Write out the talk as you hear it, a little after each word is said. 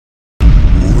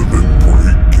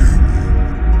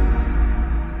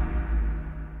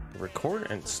record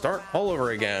and start all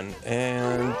over again.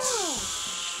 And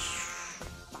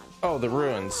oh, the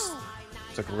ruins.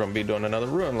 Looks like we're gonna be doing another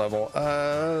ruin level.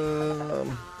 Let's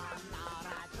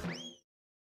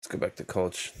go back to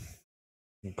Coach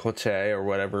or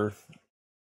whatever.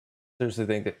 Seriously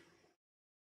think that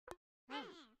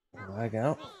lag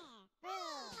out.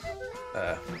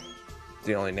 It's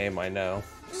the only name I know.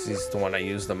 He's the one I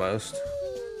use the most.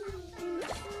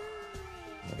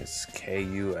 It's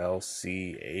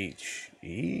Kulche.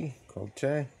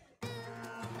 Kulche.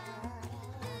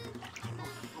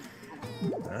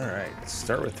 All right, let's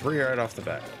start with 3 right off the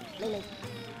bat.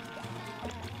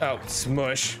 Oh,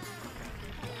 smush.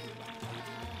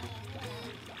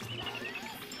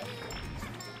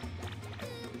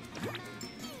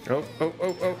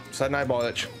 Oh, sudden eyeball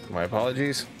itch. My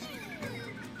apologies.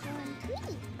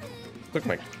 Took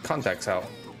my contacts out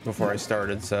before I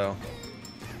started, so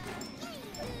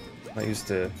I used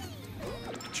to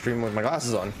stream with my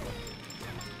glasses on.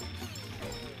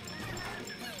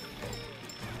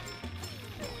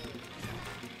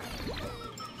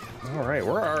 All right,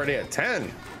 we're already at 10.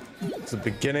 It's the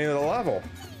beginning of the level.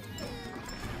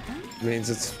 It means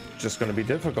it's just going to be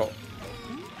difficult.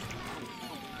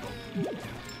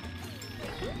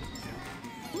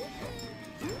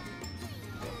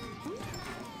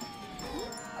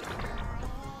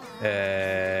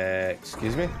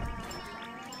 Excuse me?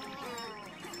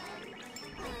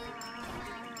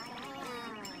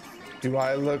 Do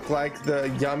I look like the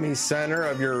yummy center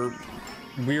of your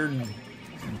weird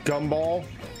gumball?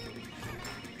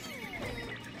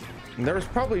 There's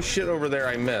probably shit over there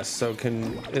I missed, so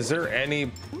is there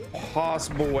any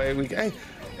possible way we can...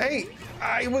 Hey,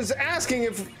 I was asking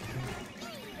if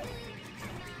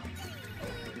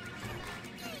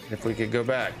we could go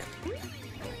back.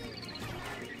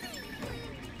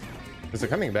 Is it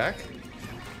coming back?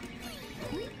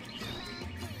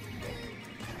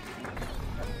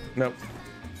 Nope.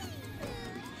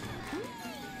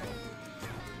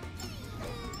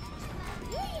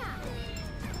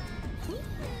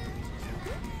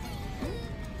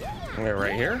 Okay,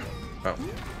 right here? Oh.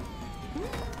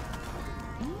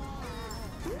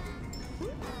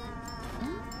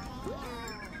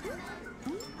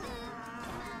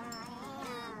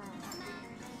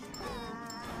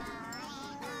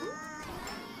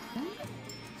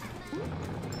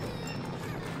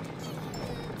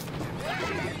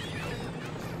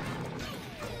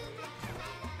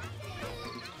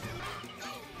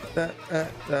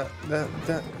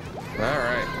 All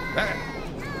right.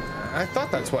 I thought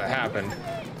that's what happened.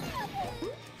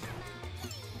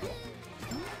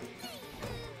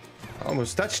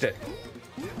 Almost touched it.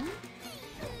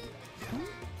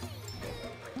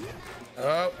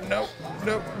 Oh, nope.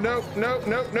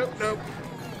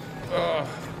 Oh.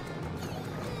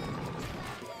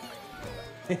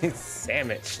 It's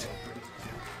sandwiched.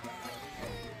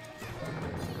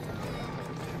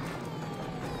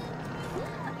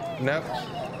 Nope,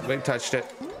 we touched it.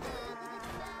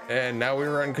 And now we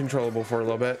were uncontrollable for a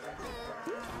little bit.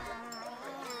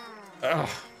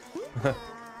 Oh.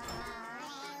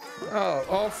 Oh,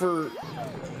 all for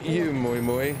you, Mui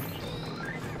Mui.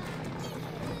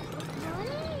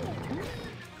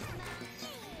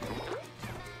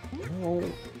 Oh,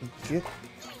 get...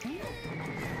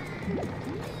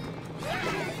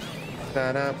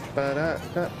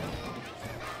 Da-da-ba-da-da.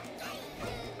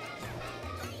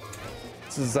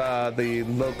 This is the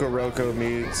LocoRoco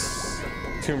meets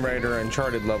Tomb Raider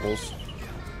Uncharted levels.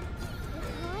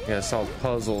 Yeah, solve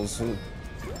puzzles.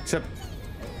 Except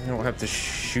I don't have to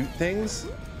shoot things,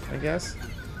 I guess.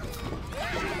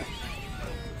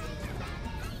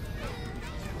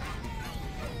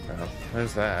 Oh,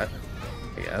 there's that,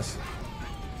 I guess.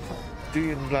 Do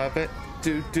you love it?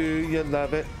 Do you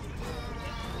love it?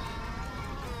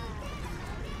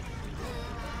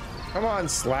 Come on,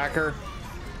 slacker.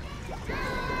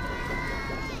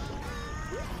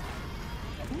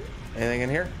 Anything in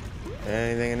here?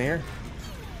 Anything in here?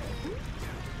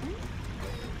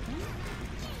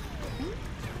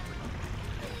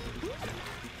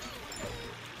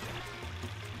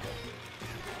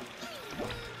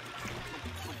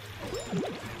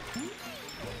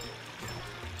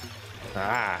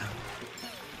 Ah.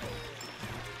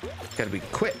 Gotta be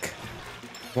quick.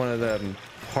 One of the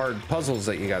hard puzzles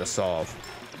that you gotta solve.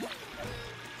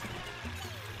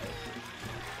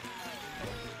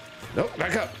 Nope,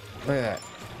 back up. Look at that.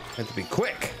 Have to be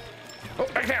quick. Oh,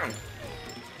 back down.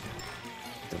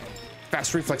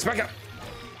 Fast reflex, back up.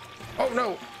 Oh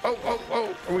no.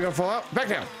 Oh. Are we gonna fall out? Back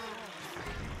down.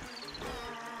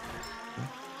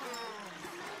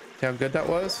 See how good that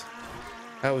was?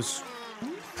 That was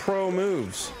pro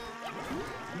moves.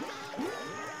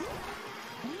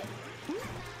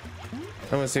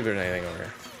 gonna see if there's anything over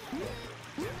here,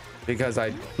 because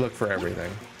I look for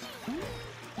everything.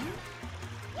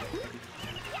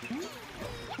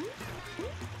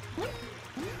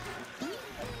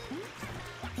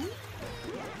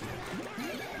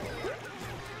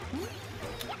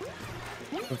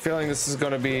 I'm feeling this is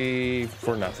going to be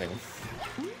for nothing.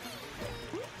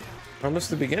 Almost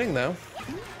the beginning, though.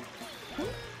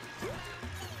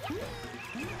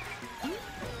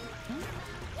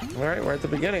 All right, we're at the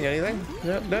beginning. Anything?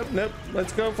 Nope, nope, nope.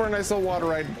 Let's go for a nice little water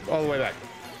ride all the way back.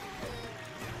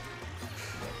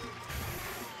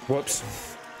 Whoops.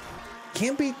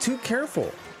 Can't be too careful.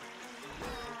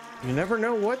 You never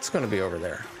know what's going to be over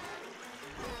there.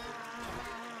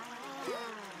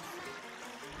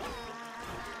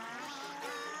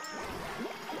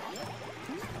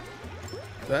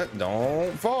 That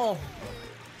don't fall.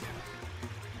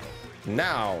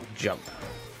 Now jump.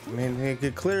 I mean, you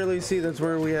could clearly see that's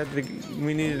where we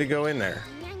needed to go in there.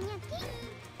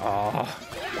 Oh,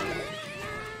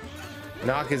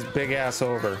 knock his big ass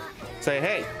over. Say,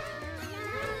 hey,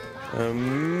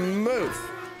 move.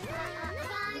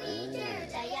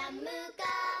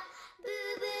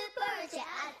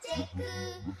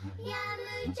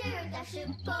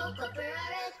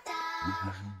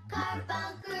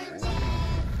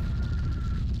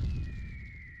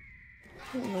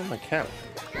 Oh, my cat.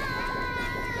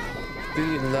 Do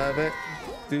you love it?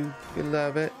 Do you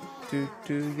love it? Do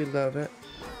you love it?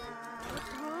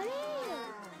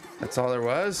 That's all there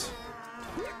was?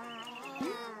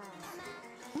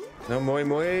 No moi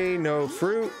moi, no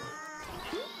fruit.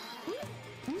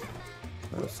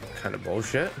 That was kind of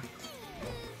bullshit.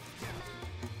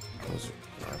 That was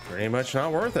pretty much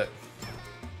not worth it.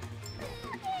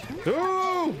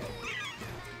 Ooh!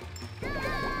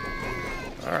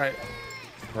 All right.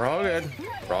 We're all good.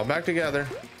 We're all back together.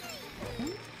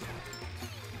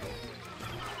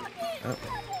 Oh,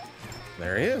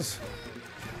 there he is.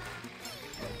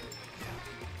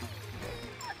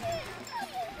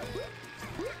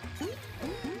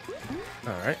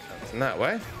 All right, that's in that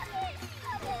way.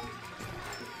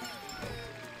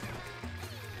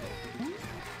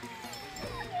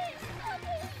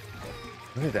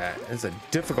 Look at that. It's a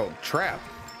difficult trap.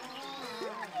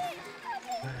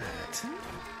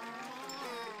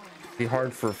 Be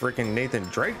hard for freaking Nathan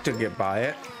Drake to get by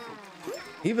it.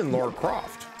 Even Lara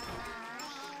Croft.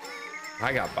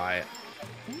 I got by it.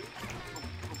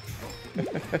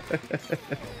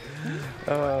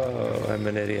 Oh, I'm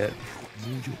an idiot.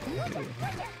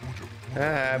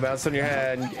 Ah, bounce on your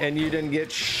head and you didn't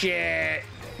get shit.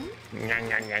 I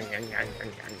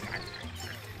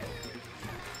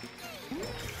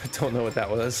don't know what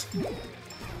that was.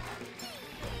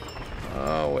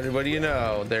 Oh, what do you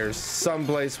know? There's some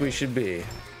place we should be.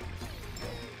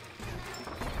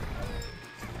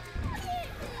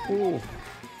 Ooh.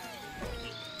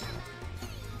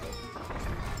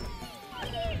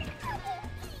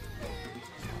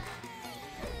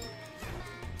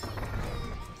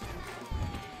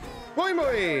 Moi moi!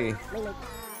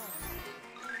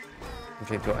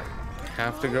 Okay, do I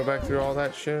have to go back through all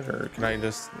that shit, or can I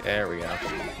just... There we go.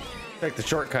 Take the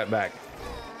shortcut back.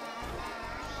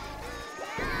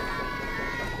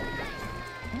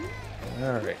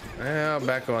 All right, now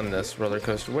back on this roller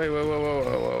coaster. Wait, whoa, whoa, whoa,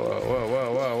 whoa, whoa,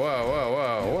 whoa, whoa, whoa,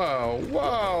 whoa, whoa, whoa,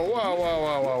 whoa, whoa, whoa, whoa,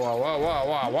 whoa, whoa, whoa, whoa, wow, wow,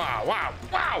 wow, wow,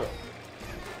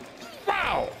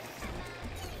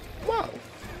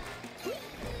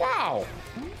 wow,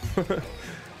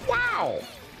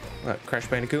 wow, Crash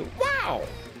Bandicoot, wow.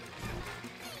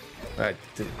 I'm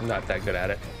not that good at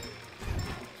it.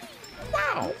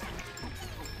 Wow.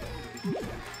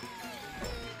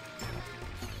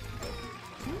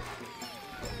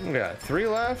 We got 3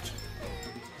 left.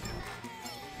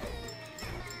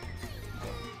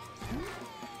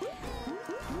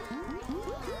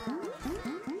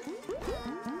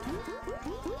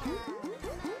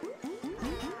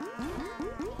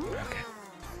 Okay.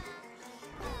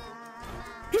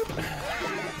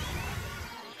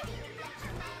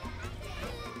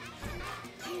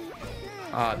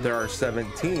 There are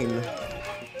 17.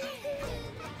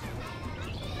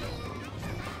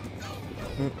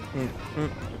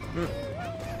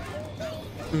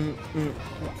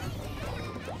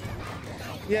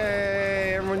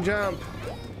 Yay, everyone jump.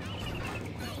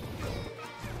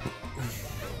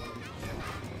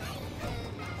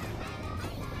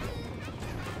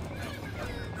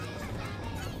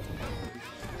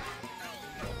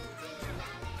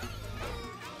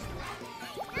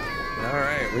 All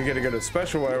right, we get to go to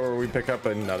special way where we pick up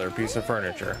another piece of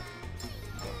furniture.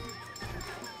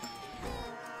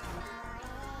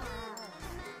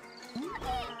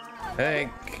 Hey,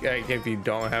 if you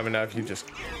don't have enough, you just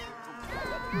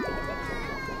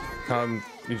Come,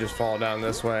 you just fall down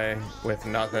this way with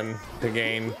nothing to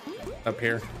gain up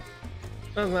here.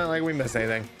 It's not like we missed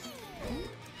anything.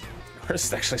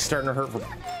 It's actually starting to hurt for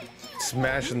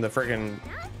smashing the friggin'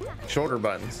 shoulder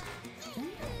buttons.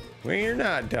 Well, you're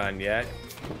not done yet.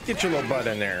 Get your little butt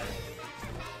in there.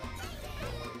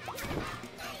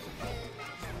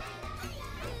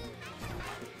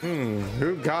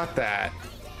 Who got that?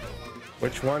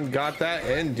 Which one got that?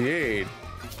 Indeed.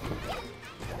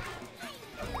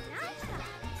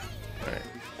 All right.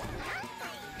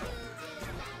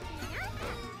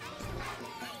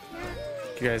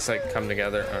 You guys like come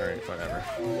together? All right, whatever.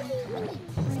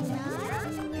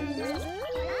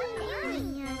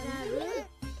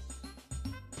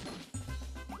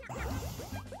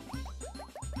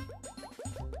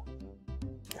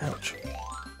 Ouch.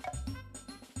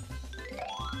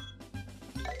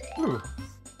 Ooh.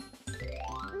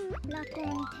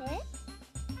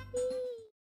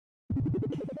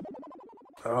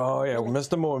 Oh yeah,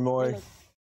 Mr. Moi Moi.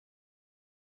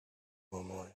 Moi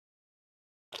Moi.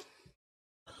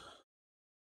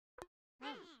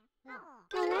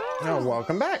 Oh,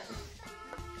 welcome back.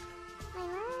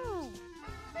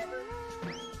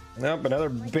 Nope, another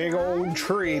big old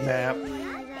tree map.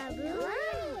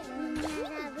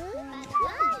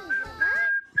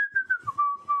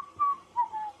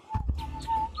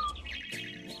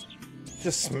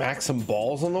 Just smack some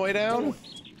balls on the way down.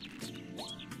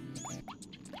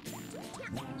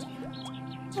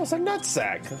 Oh, it's a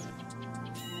nutsack.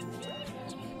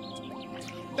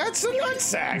 That's a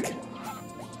nutsack.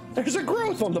 There's a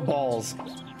growth on the balls.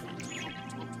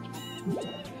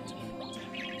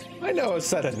 I know a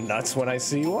set of nuts when I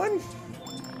see one.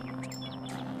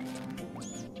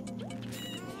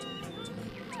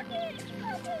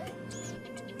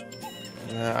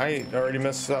 I already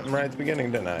missed something right at the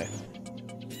beginning, didn't I?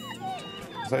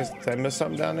 Did I miss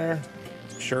something down there?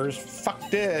 Sure as fuck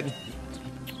did.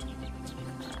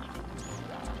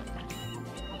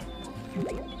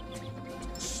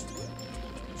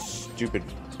 Stupid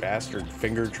bastard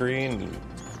finger tree and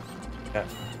yeah.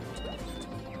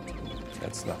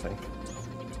 That's nothing.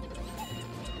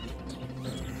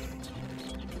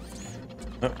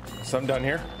 Oh, something down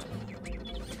here.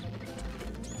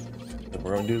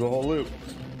 We're gonna do the whole loop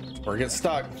or get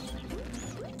stuck.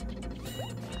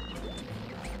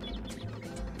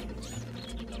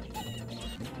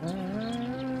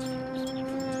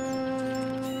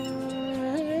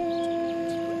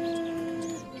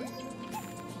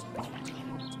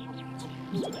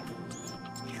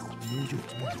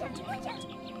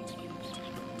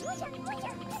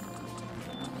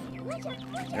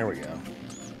 There we go.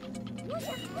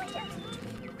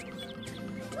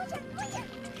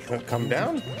 Come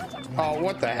down? Oh,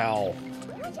 what the hell?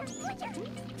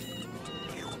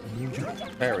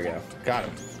 There we go. Got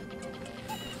him.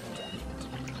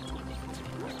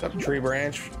 What's up, tree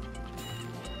branch?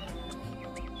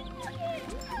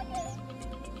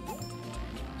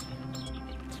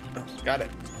 Oh, got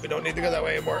it. We don't need to go that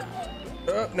way anymore.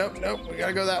 Oh, nope, nope. We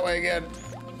gotta go that way again.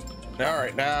 All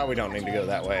right, now we don't need to go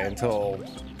that way until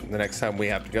the next time we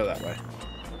have to go that way.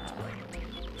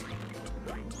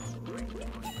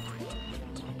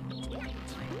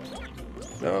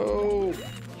 No.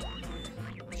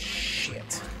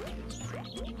 Shit.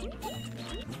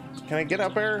 Can I get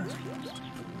up there?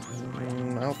 I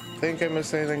don't think I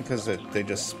missed anything because they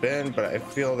just spin, but I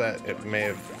feel that it may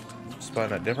have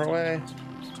spun a different way.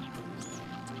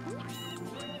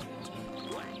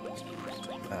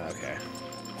 Okay.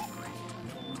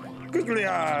 Googly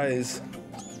eyes.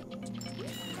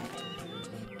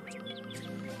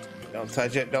 Don't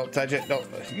touch it, don't touch it, don't.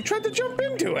 You tried to jump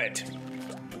into it.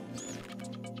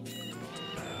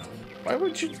 Why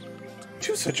would you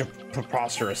do such a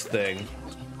preposterous thing?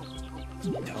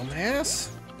 Dumbass.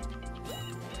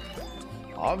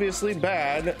 Obviously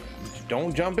bad.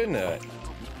 Don't jump into it.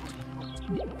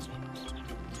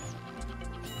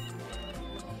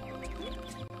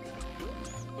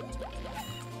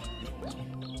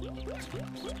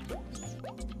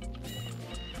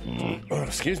 Oh,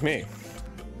 excuse me.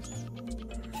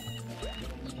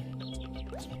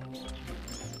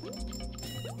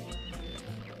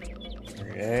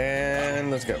 And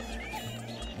let's go.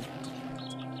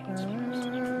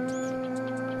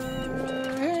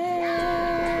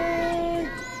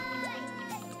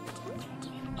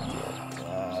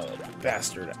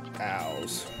 Bastard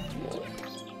owls.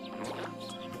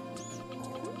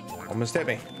 Almost hit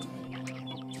me.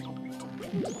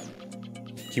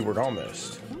 Keyword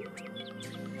almost.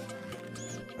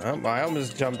 I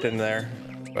almost jumped in there,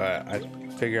 but I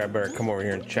figure I better come over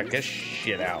here and check this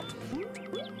shit out.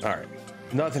 All right,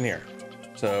 nothing here.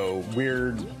 So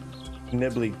weird,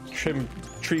 nibbly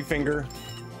tree finger.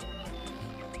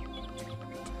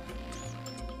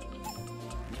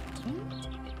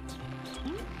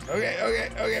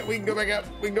 Okay, we can go back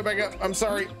up. I'm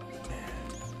sorry.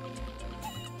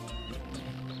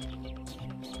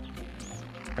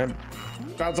 And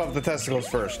bounce off the testicles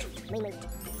first.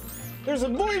 There's a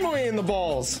moi moi in the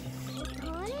balls.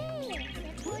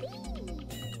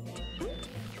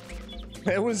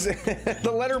 It was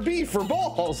the letter B for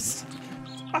balls.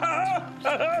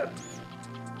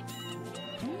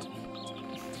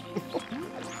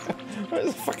 Where's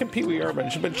the fucking Pee Wee Herman?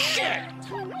 Should have been shit.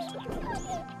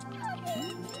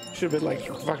 Should have been like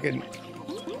fucking.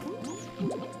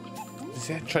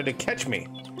 He tried to catch me.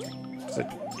 It's a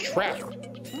trap.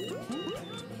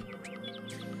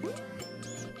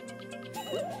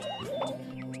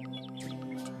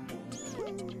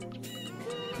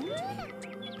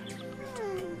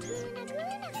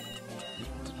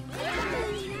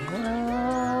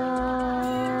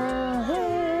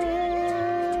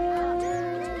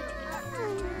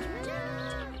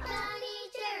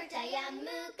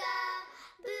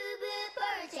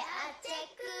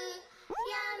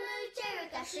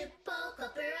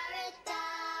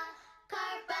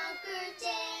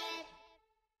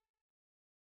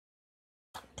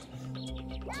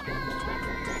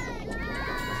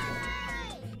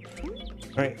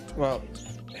 All right, well,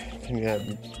 can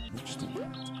you just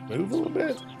move a little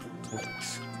bit?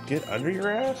 Get under your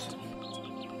ass?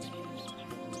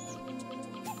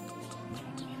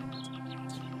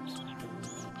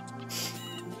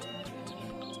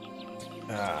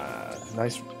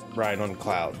 Nice ride on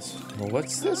clouds. Well,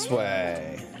 what's this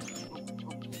way?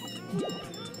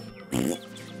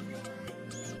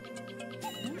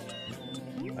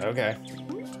 Okay.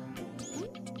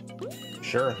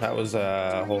 Sure, that was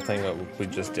a whole thing that we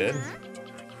just did.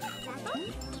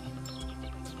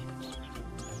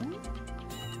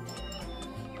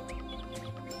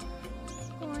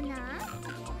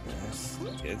 Yes,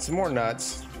 get some more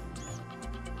nuts.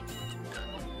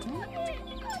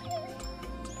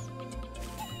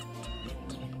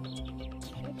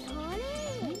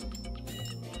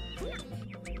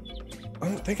 I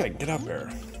don't think I can get up there.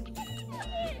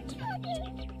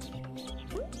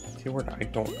 Keyword, I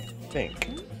don't think.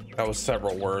 That was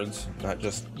several words, not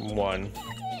just one.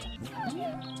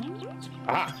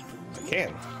 Ah, I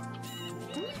can.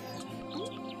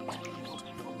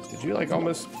 Did you like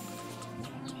almost?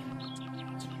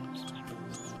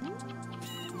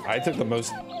 I took the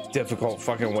most difficult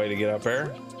fucking way to get up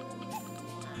there.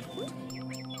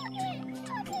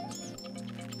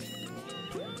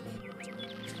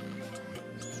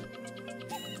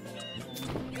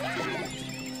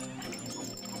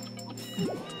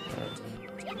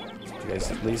 You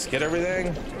guys at least get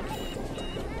everything.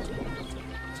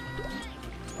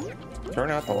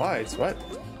 Turn out the lights. What?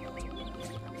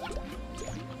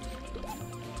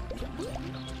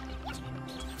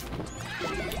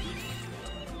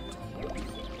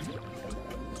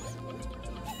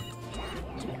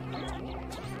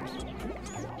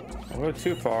 Don't go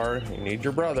too far. You need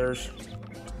your brothers.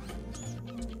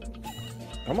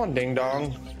 Come on, ding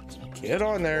dong. Get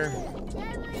on there.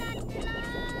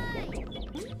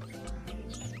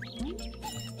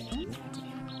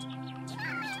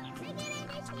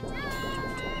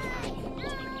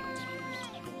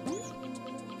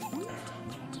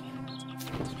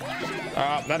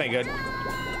 That ain't good.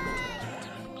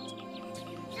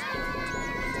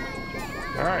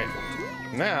 All right,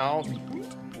 now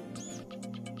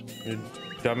your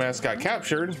dumbass got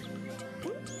captured.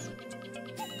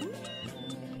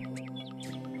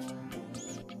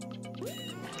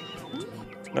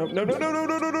 Nope, no, get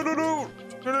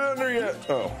under yet.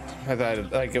 Oh, I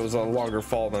thought like it was a longer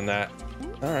fall than that.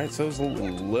 All right, so it was a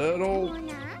little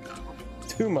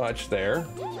too much there.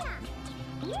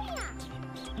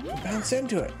 Bounce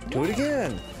into it. Do it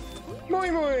again.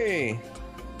 Moi moi.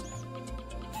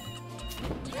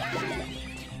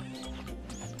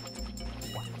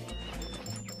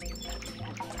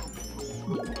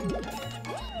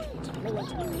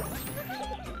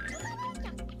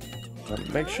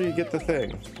 Make sure you get the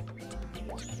thing.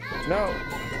 No.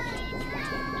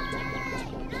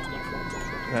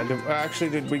 Now,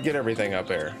 actually, did we get everything up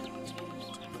there?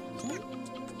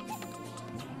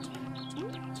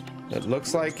 It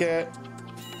looks like it.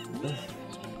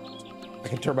 I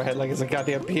can turn my head like it's a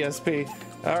goddamn PSP.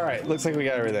 All right, looks like we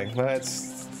got everything.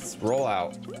 Let's roll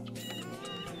out.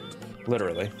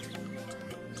 Literally.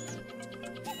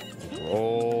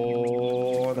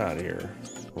 Roll out of here.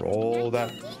 Roll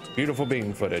that beautiful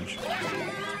bean footage.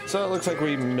 So it looks like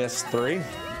we missed 3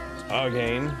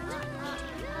 again.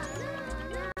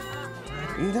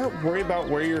 you not worry about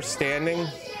where you're standing.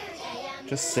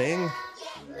 Just sing.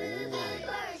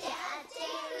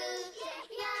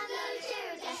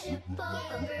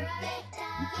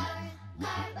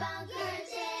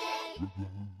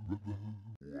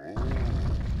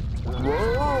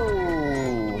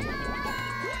 Whoa!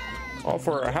 All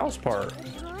for a house part.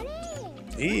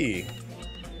 E.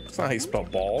 That's not how you spell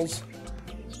balls.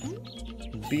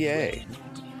 B-A.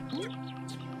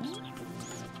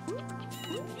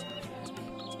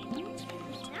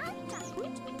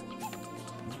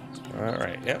 All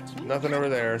right. Yep. Nothing over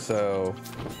there. So.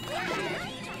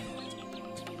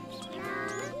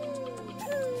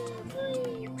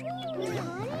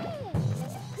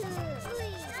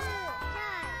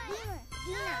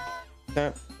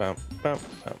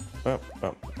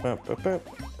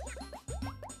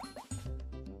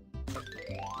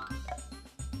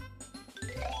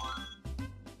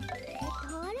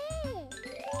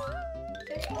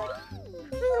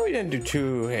 We didn't do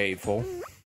too hateful.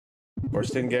 Of course,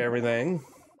 didn't get everything.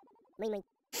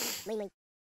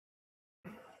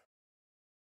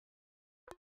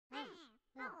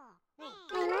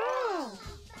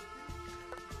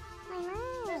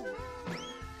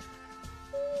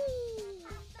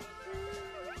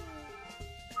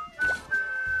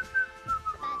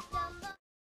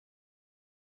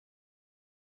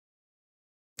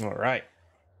 All right.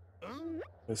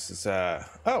 This is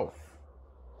oh,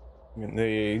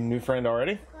 the new friend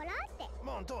already,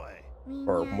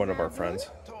 or one of our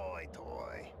friends.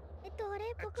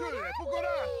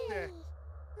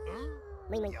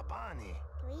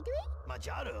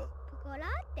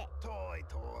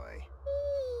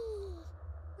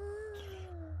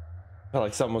 Felt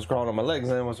like something was crawling on my legs,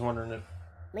 and I was wondering if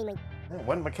it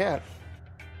wasn't my cat.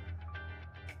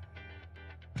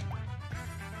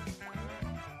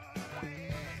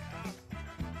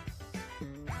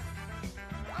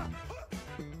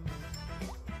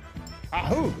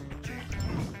 Ahoo!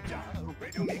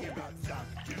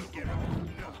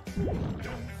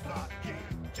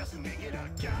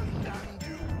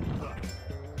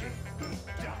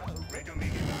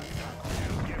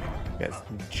 Yes,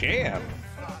 jam.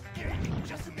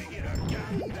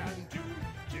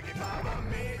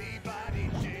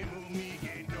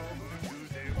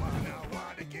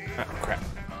 Oh, crap.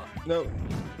 No.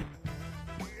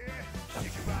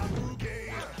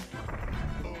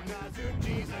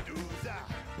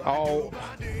 Oh,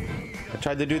 I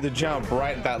tried to do the jump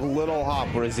right at that little hop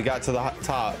where as he got to the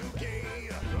top.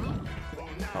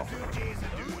 Oh.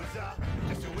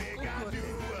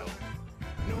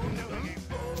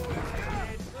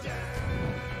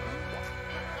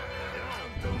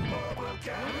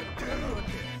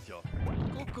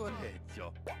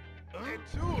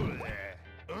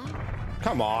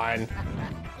 Come on.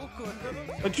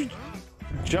 But you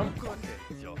jump.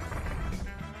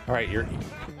 All right, you're.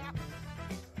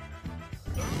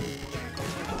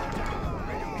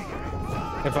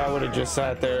 If I would have just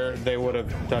sat there, they would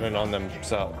have done it on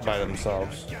themselves by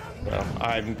themselves. No,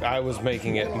 I was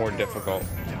making it more difficult.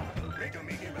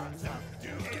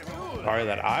 Sorry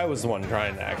that I was the one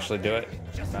trying to actually do it,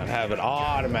 not have it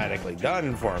automatically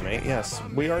done for me. Yes,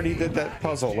 we already did that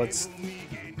puzzle. Let's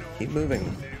keep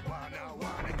moving.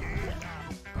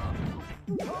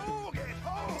 Oh.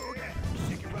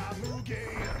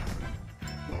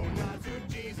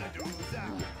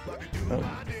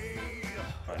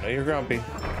 I know you're grumpy.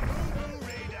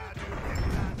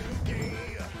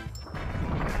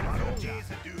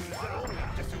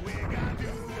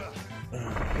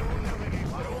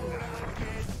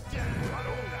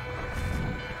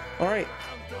 All right.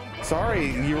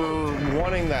 Sorry you were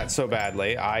wanting that so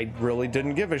badly. I really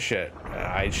didn't give a shit.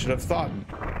 I should have thought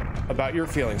about your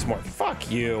feelings more. Fuck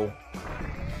you.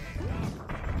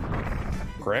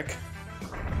 Crick.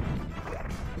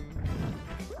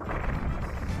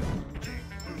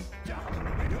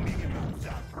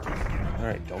 All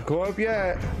right, don't go up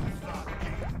yet.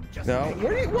 No,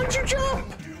 where'd you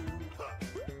jump?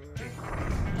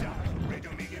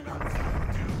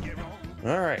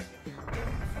 All right,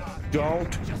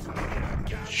 don't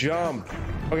jump.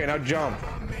 Okay, now jump.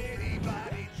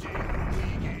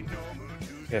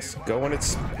 Yes, go when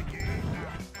it's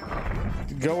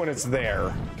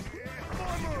there.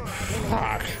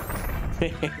 Fuck.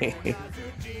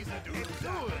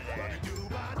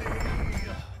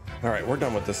 All right, we're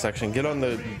done with this section. Get on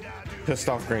the pissed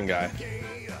off green guy.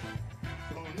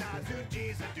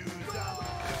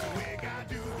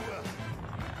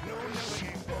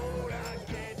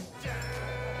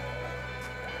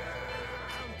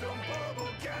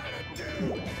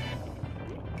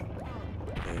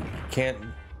 Can't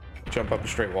jump up a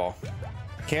straight wall.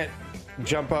 Can't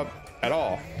jump up at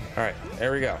all. All right,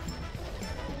 there we go.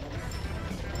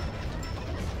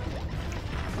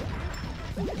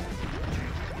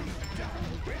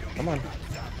 Come on.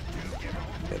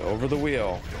 Get over the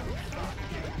wheel.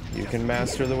 You can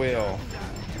master the wheel.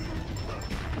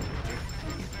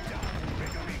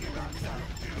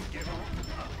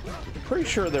 Pretty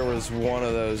sure there was one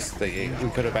of those that we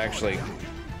could have actually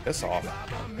this off.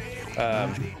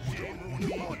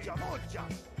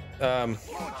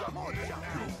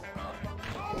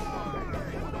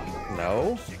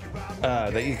 No,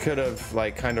 that you could have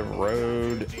like kind of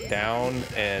rode down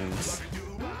and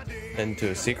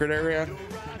into a secret area.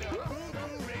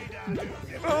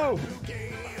 Oh!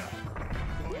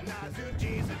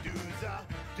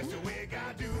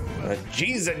 A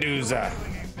Jeezadooza.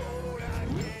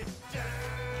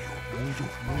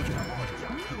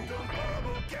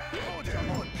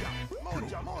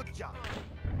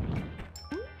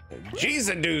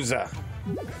 Jeezadooza.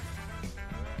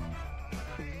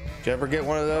 Did you ever get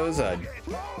one of those? A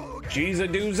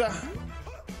Jeezadooza?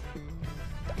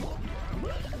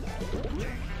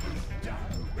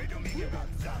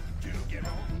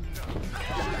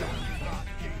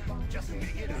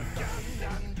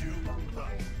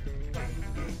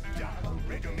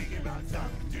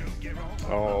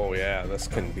 Oh yeah, this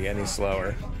couldn't be any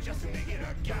slower.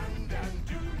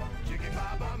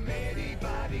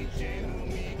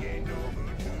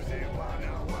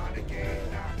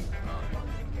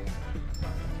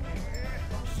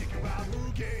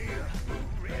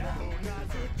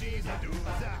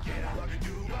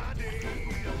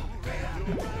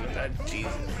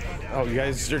 Oh, you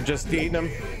guys are just eating them?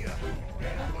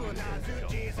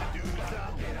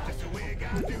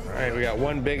 All right, we got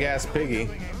one big ass piggy.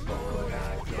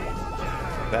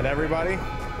 That everybody?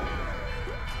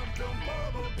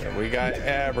 Yeah, we got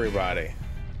everybody.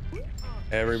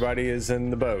 Everybody is in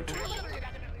the boat.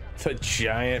 It's a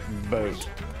giant boat.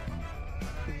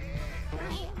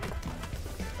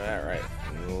 All right,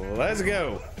 let's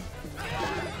go.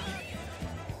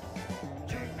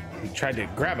 He tried to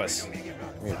grab us.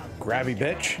 You grabby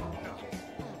bitch.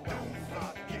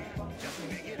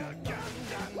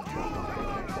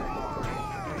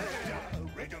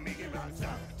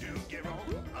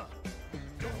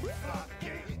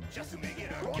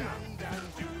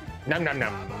 Nom nom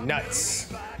nom,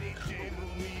 nuts.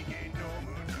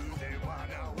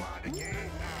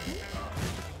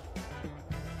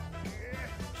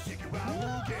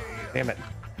 Damn it.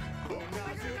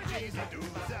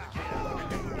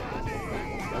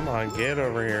 Come on, get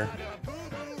over here.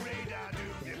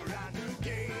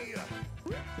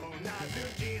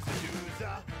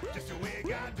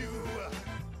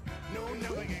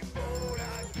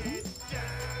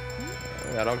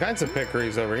 Got all kinds of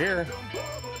pickeries over here.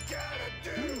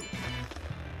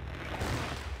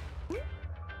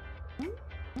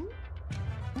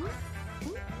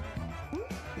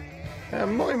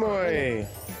 Moi moi.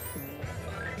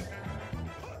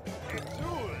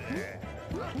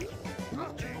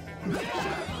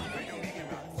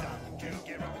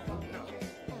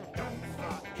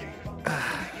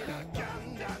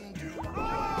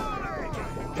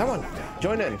 Come on,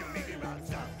 join in.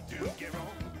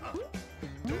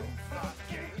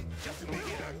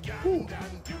 Ooh.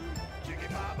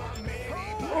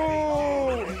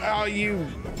 Oh, you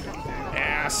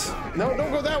ass. No,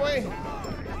 don't go that way.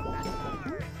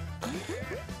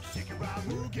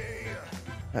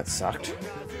 That sucked.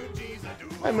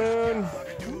 Hi, Moon.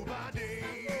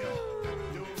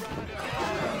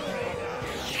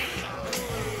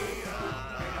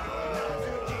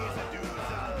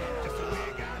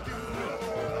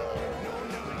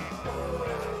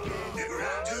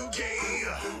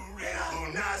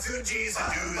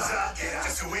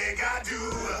 Just the way I do.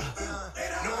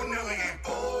 No, no, ain't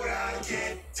bored. I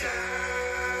get down.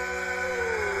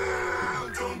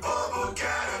 Don't bubble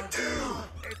gotta do.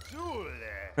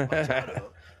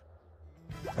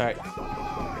 All right,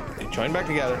 join back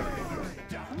together.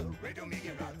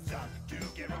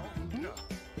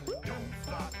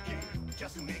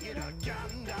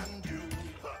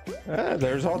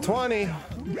 There's all 20.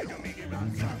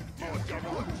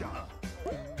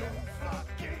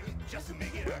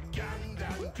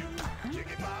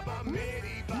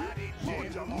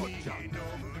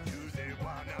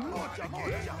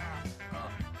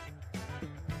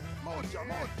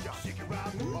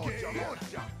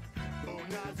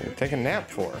 Take a nap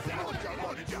for.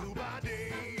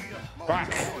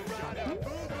 Whack.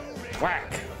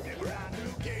 Whack.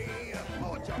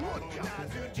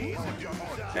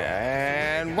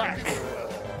 And whack.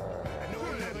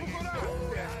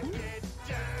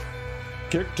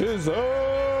 Kicked his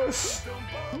ass.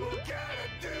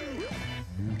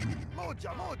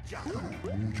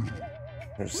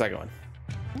 There's the second one.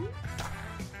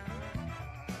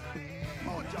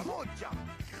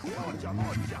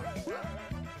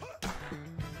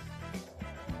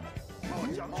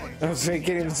 I can't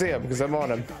even see him because I'm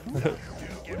on him.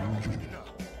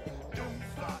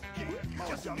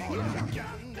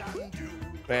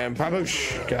 Man,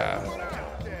 babushka.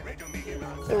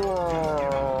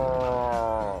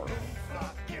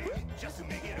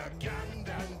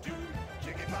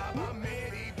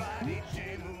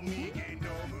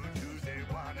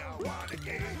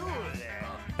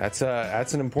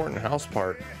 That's an important house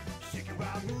part.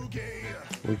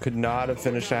 We could not have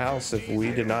finished a house if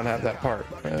we did not have that part.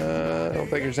 I don't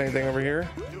think there's anything over here.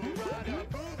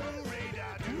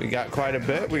 We got quite a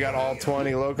bit. We got all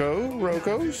 20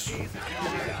 Rocos.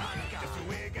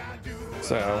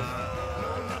 So.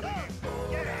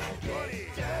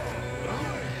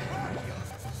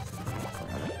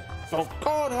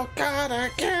 Oh God, I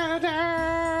get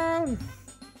down.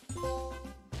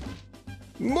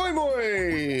 Moi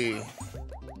moi.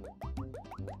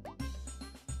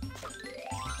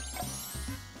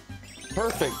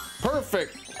 Perfect,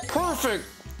 perfect, perfect.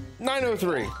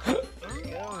 903.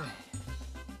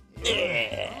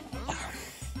 Yeah.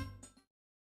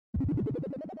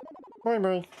 Moi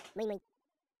moi.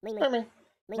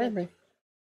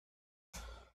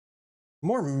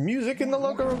 More music in the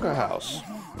LocoRoco house.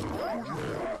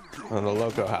 Oh, the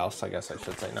Loco house, I guess I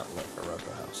should say, not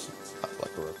LocoRoco house. It's not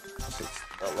LocoRoco house, it's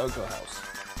the Loco house.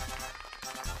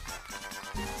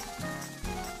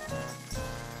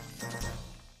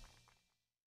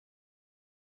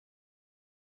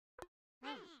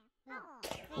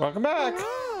 Welcome back.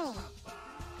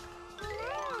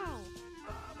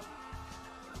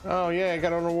 Oh yeah, I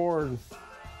got an award.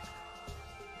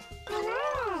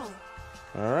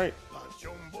 All right,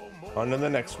 on to the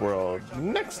next world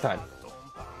next time.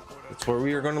 That's where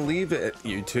we are going to leave it,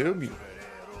 YouTube.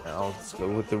 Now let's go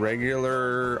with the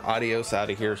regular adios out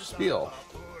of here spiel.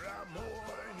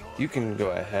 You can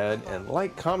go ahead and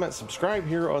like, comment, subscribe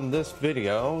here on this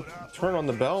video, turn on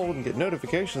the bell and get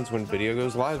notifications when video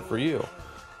goes live for you.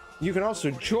 You can also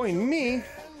join me,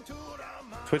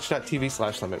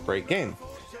 twitch.tv/limitbreakgame.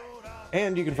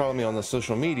 And you can follow me on the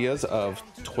social medias of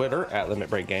Twitter at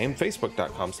limitbreakgame,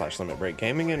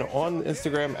 facebook.com/limitbreakgaming, and on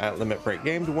Instagram at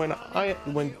limitbreakgame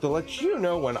to let you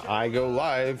know when I go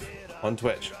live on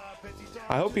Twitch.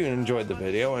 I hope you enjoyed the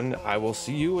video, and I will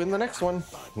see you in the next one.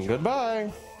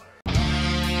 Goodbye.